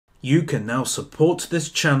you can now support this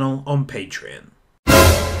channel on Patreon.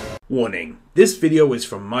 Warning, this video is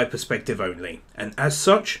from my perspective only, and as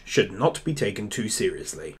such should not be taken too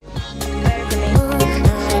seriously.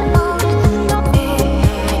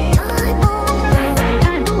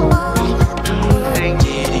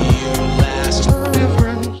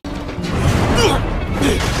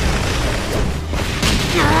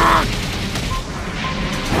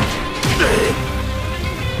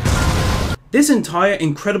 This entire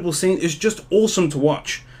incredible scene is just awesome to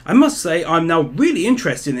watch. I must say I'm now really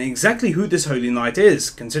interested in exactly who this Holy Knight is,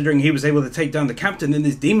 considering he was able to take down the captain in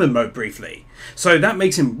his demon mode briefly. So that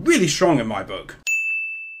makes him really strong in my book.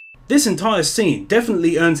 This entire scene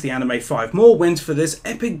definitely earns the anime 5 more wins for this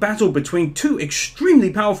epic battle between two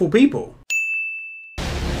extremely powerful people.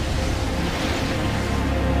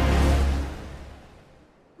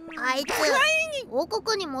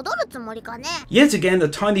 Yet again, a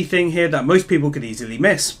tiny thing here that most people could easily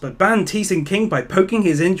miss, but Ban teasing King by poking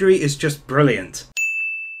his injury is just brilliant.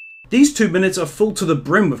 These 2 minutes are full to the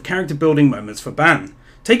brim with character building moments for Ban,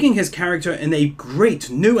 taking his character in a great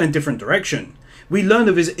new and different direction. We learn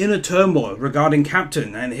of his inner turmoil regarding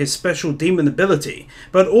Captain and his special demon ability,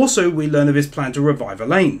 but also we learn of his plan to revive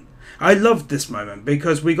Elaine. I loved this moment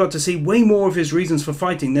because we got to see way more of his reasons for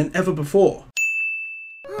fighting than ever before.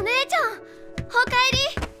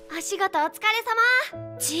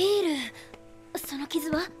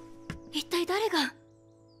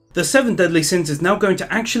 The 7 Deadly Sins is now going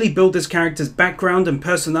to actually build this character's background and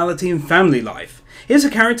personality and family life. Here's a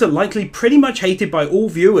character likely pretty much hated by all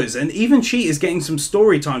viewers, and even she is getting some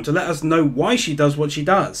story time to let us know why she does what she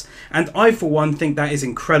does, and I for one think that is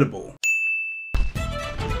incredible.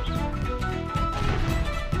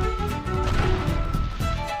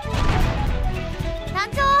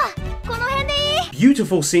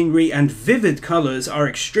 Beautiful scenery and vivid colours are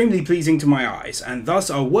extremely pleasing to my eyes, and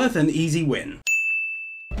thus are worth an easy win.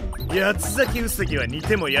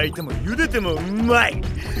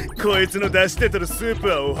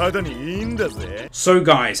 So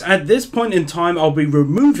guys, at this point in time I'll be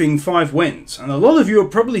removing 5 wins, and a lot of you are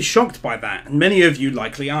probably shocked by that, and many of you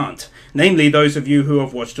likely aren't, namely those of you who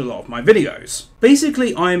have watched a lot of my videos.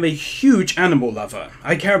 Basically, I am a huge animal lover.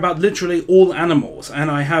 I care about literally all animals, and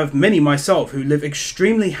I have many myself who live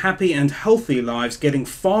extremely happy and healthy lives, getting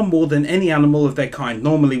far more than any animal of their kind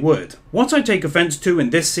normally would. What I take offense to in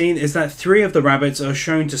this scene is that 3 of the rabbits are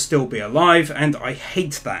shown to still be alive, and I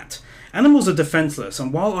hate that. Animals are defenseless,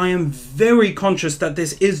 and while I am very conscious that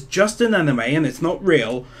this is just an anime and it's not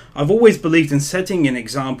real, I've always believed in setting an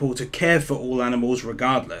example to care for all animals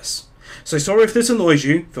regardless. So sorry if this annoys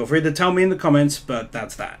you, feel free to tell me in the comments, but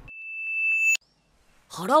that's that.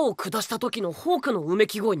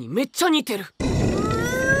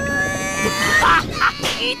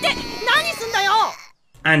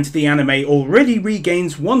 And the anime already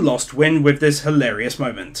regains 1 lost win with this hilarious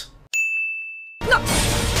moment.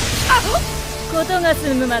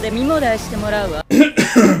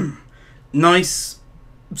 Nice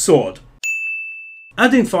sword.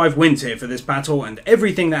 Adding 5 wins here for this battle and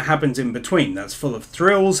everything that happens in between that's full of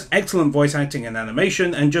thrills, excellent voice acting and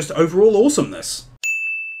animation, and just overall awesomeness.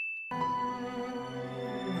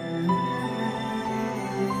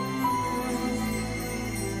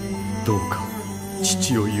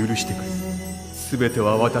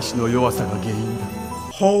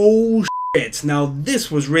 Oh shit, now this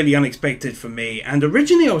was really unexpected for me, and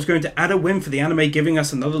originally I was going to add a win for the anime giving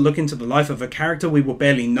us another look into the life of a character we will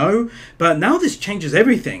barely know, but now this changes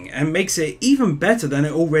everything and makes it even better than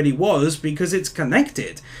it already was because it's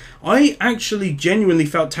connected. I actually genuinely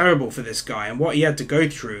felt terrible for this guy and what he had to go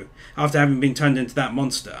through after having been turned into that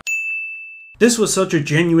monster. This was such a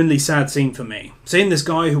genuinely sad scene for me, seeing this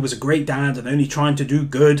guy who was a great dad and only trying to do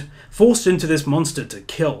good, forced into this monster to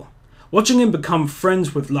kill. Watching him become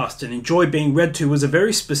friends with Lust and enjoy being read to was a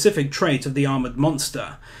very specific trait of the armoured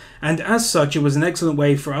monster, and as such it was an excellent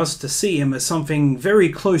way for us to see him as something very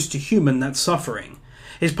close to human that's suffering.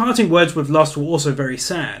 His parting words with Lust were also very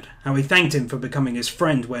sad, how he thanked him for becoming his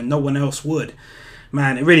friend where no one else would.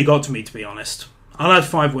 Man, it really got to me, to be honest. I'll add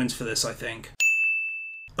 5 wins for this, I think.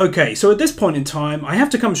 Okay, so at this point in time, I have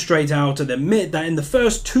to come straight out and admit that in the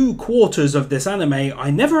first 2 quarters of this anime, I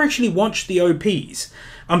never actually watched the OPs.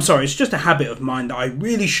 I'm sorry, it's just a habit of mine that I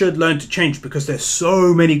really should learn to change because there's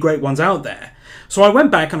so many great ones out there. So I went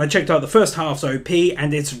back and I checked out the first half's OP,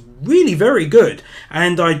 and it's really very good.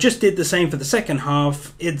 And I just did the same for the second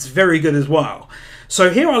half, it's very good as well. So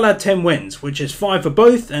here I'll add 10 wins, which is 5 for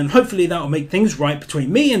both, and hopefully that'll make things right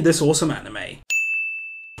between me and this awesome anime.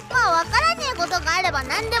 ことがあれば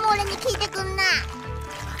何でも俺に聞いてくんな。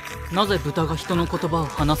なぜ豚が人の言葉を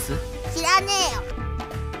話す？知らねえよ。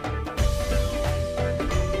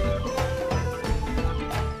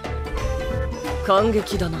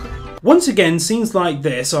Once again, scenes like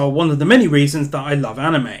this are one of the many reasons that I love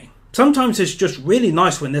anime. Sometimes it's just really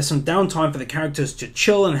nice when there's some downtime for the characters to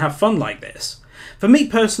chill and have fun like this. For me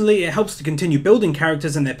personally, it helps to continue building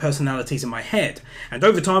characters and their personalities in my head, and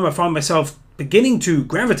over time I find myself beginning to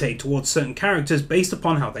gravitate towards certain characters based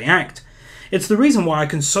upon how they act. It's the reason why I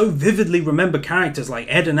can so vividly remember characters like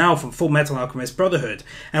Ed and Al from Full Metal Alchemist Brotherhood,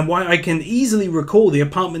 and why I can easily recall the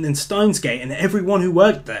apartment in Steins Gate and everyone who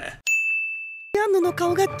worked there.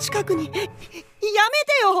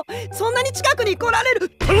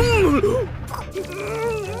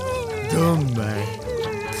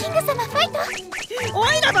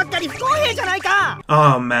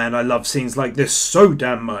 Ah man, I love scenes like this so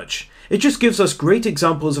damn much. It just gives us great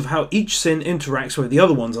examples of how each Sin interacts with the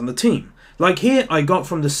other ones on the team. Like here, I got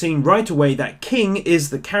from the scene right away that King is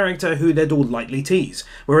the character who they'd all lightly tease,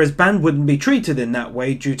 whereas Ban wouldn't be treated in that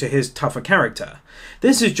way due to his tougher character.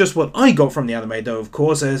 This is just what I got from the anime though, of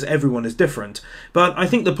course, as everyone is different, but I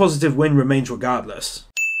think the positive win remains regardless.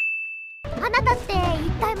 あなたって一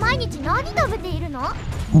体毎日何食べているの？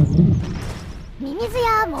ミミズ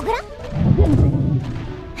やモグラ？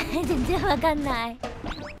全然わかんない。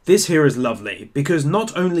 This here is lovely, because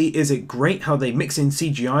not only is it great how they mix in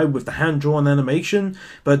CGI with the hand-drawn animation,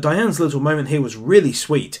 but Diane's little moment here was really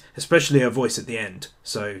sweet, especially her voice at the end.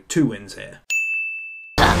 So 2 wins here.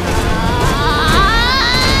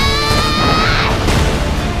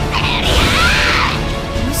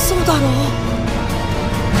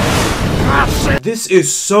 This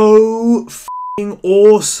is so f***ing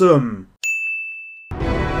awesome!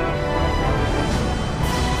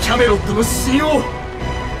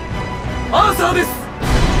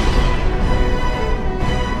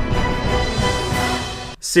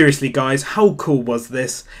 Seriously guys, how cool was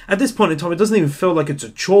this? At this point in time it doesn't even feel like it's a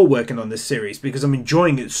chore working on this series because I'm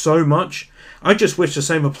enjoying it so much. I just wish the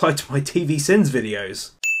same applied to my TV Sins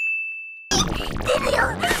videos.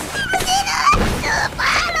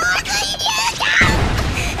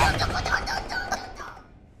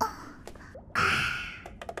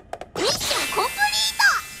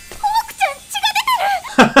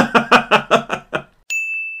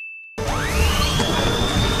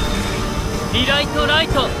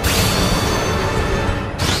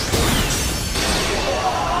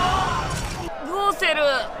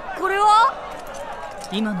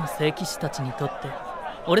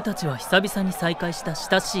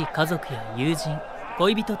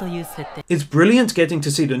 It's brilliant getting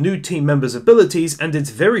to see the new team member's abilities, and it's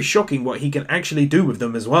very shocking what he can actually do with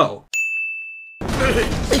them as well.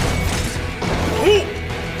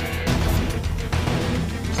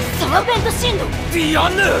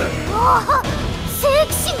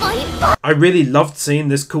 I really loved seeing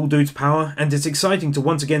this cool dude's power, and it's exciting to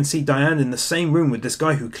once again see Diane in the same room with this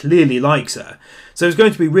guy who clearly likes her. So it's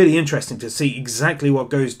going to be really interesting to see exactly what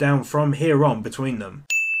goes down from here on between them.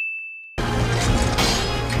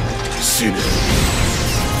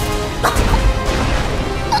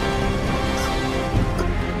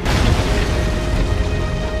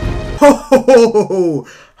 Ho ho ho ho!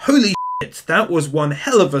 Holy shit, that was one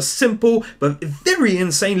hell of a simple but very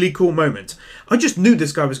insanely cool moment. I just knew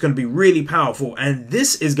this guy was going to be really powerful, and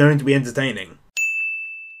this is going to be entertaining.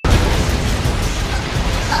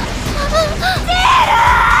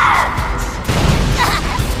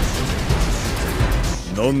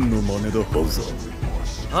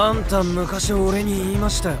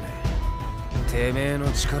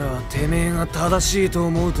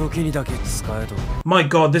 My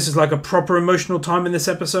god, this is like a proper emotional time in this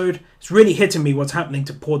episode. It's really hitting me what's happening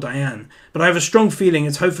to poor Diane, but I have a strong feeling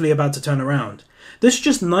it's hopefully about to turn around. This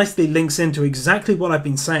just nicely links into exactly what I've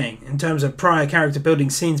been saying in terms of prior character building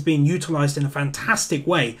scenes being utilised in a fantastic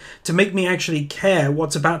way to make me actually care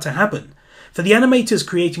what's about to happen. For the animators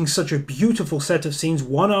creating such a beautiful set of scenes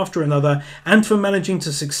one after another, and for managing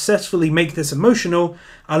to successfully make this emotional,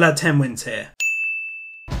 I'll add 10 wins here.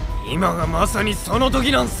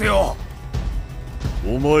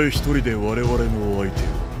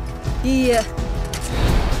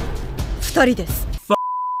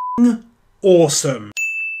 F***ing awesome.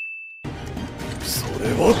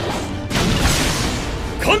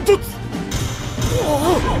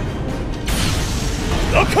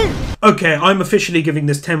 Okay, I'm officially giving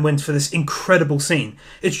this 10 wins for this incredible scene.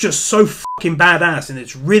 It's just so fucking badass, and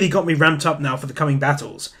it's really got me ramped up now for the coming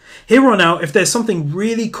battles. Here on out, if there's something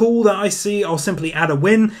really cool that I see, I'll simply add a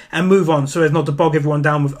win and move on so as not to bog everyone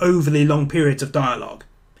down with overly long periods of dialogue.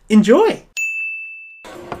 Enjoy!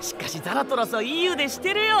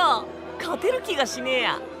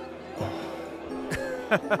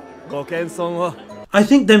 I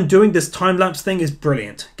think them doing this time-lapse thing is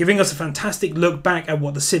brilliant, giving us a fantastic look back at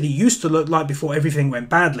what the city used to look like before everything went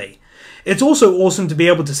badly. It's also awesome to be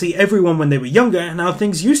able to see everyone when they were younger and how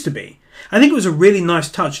things used to be. I think it was a really nice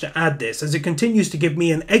touch to add this, as it continues to give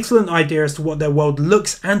me an excellent idea as to what their world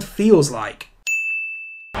looks and feels like.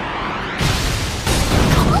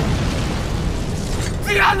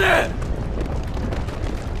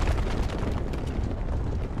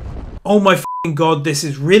 Oh my f***ing god, this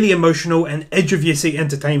is really emotional and edge of your seat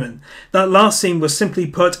entertainment. That last scene was simply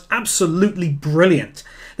put absolutely brilliant.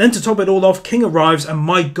 Then to top it all off, King arrives and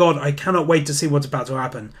my god, I cannot wait to see what's about to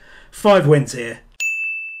happen. 5 wins here.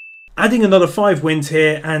 Adding another 5 wins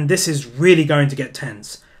here, and this is really going to get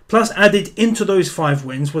tense. Plus added into those 5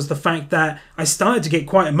 wins was the fact that I started to get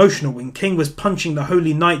quite emotional when King was punching the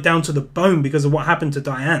Holy Knight down to the bone because of what happened to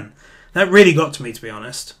Diane. That really got to me, to be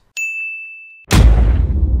honest.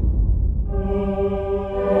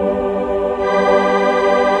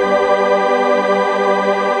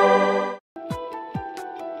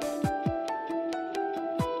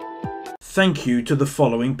 Thank you to the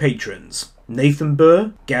following patrons: Nathan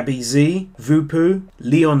Burr, Gabby Z, Vupu,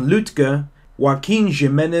 Leon Lutger, Joaquin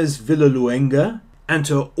Jimenez Villaluenga, and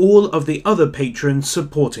to all of the other patrons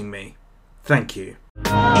supporting me. Thank you. Wake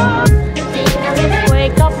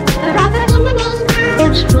up,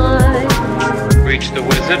 it's blood. Reach the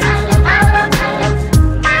wizard.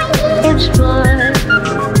 It's blood.